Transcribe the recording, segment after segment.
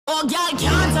Oh, girl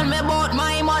can't tell me about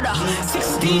my mother.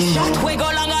 16 shot, we go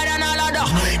longer than a ladder.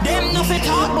 Them no fit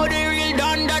talk, but they real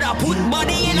done dada. Put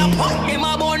body in a pot, them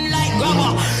a bun like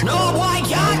grabber. No boy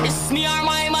can't diss me or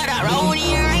my mother. Round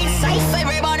here ain't safe,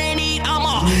 everybody need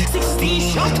armor.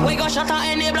 16 shot, we go shot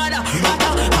her in the bladder.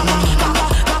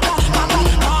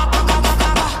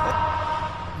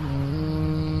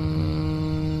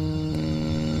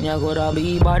 You gotta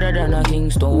be better than a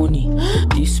King Stony.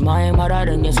 This my mother,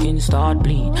 then your skin start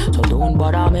bleed. So don't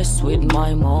bother mess with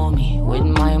my mommy, with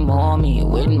my mommy,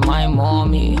 with my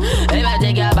mommy. If I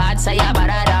take your bad, say you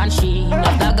better than she.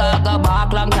 If the gaga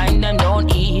bark long time, them don't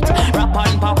eat. Rap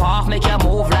on, pop off, make you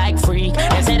move like freak.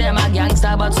 They say them a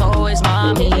gangster, but so is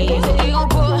mommy. They gon'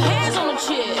 put hands on the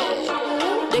chick.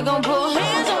 They gon' put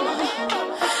hands on the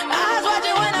eyes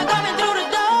watching when I'm coming through the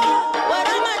door. What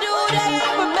I'ma do, they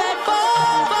ain't prepared for.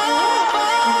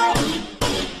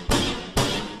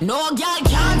 No girl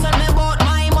can't tell me about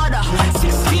my mother.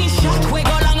 16 shot, we go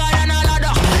longer than a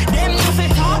ladder. Them no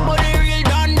fit talk, but they real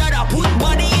done dada. Put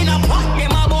body in a pot,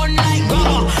 them a bun like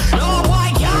grabber. No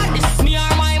boy can't diss me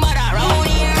or my mother. Round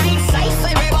here ain't safe,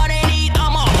 everybody need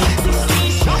armor.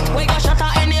 16 shot, we go shot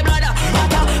her in the bladder.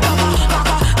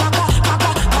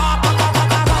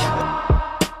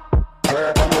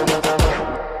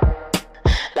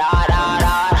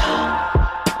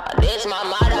 This my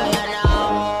mother, you know.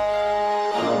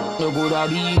 You coulda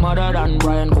be mother than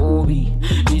Brian Kobe.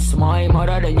 This my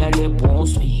mother, then your lip won't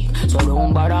speak. So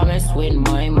don't bother mess with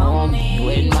my mommy,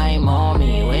 with my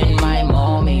mommy, with my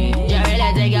mommy. You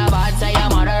really take your bad, say your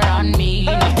mother on me.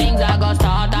 If things are gonna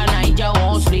start at night, you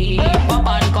won't sleep. Pop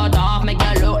and cut off, make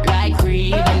you look like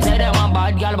creep. Them say them a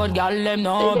bad girl, but girl them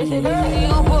no be. They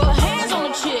gon' put hands on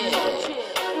the chick.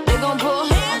 They gon'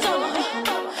 put hands on the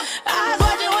eyes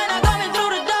watching when I'm coming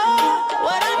through the door.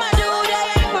 What I'ma do, they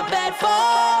ain't prepared for.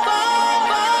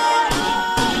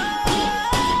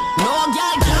 No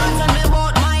girl can't tell me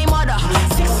about my mother.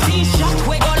 16 shot,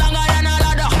 we go longer than a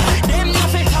ladder. Them no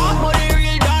fit talk, but they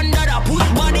real done dada. Put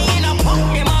body in a pot,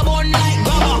 them a bun like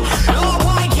grabber. No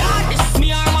boy can't diss me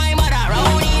or my mother.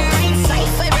 Round here ain't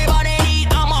safe, everybody need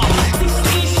armor.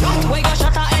 16 shot, we go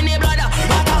shot her in the bladder.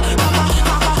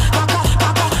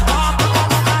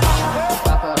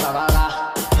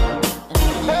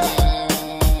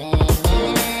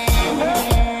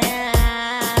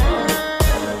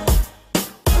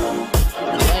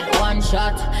 Get one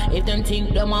shot. If them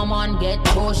think them a man, get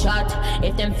 2 shot.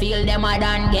 If them feel them a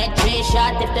done, get 3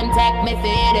 shot. If them take me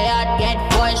for idiot, get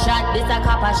 4 shot. This a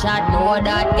copper shot, know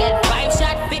that. Get 5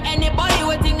 shot for anybody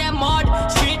who think them mud.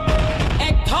 Street,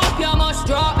 head top, you must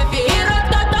drop. If you hear it,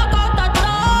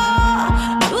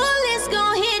 bullets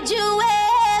gon' hit you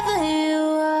wherever you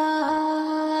are.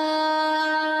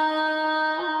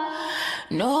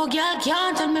 No girl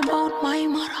can't tell me about my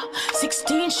mother.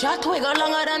 16 shot, we go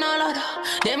longer than a ladder.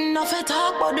 Them no fit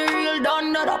talk, but the real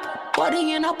done that up.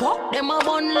 Body in a pot, them a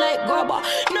bun like grabber.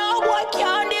 No boy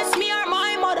can't diss me or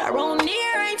my mother. Round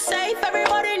here ain't safe,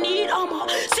 everybody need armor.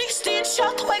 16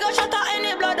 shot, we go shot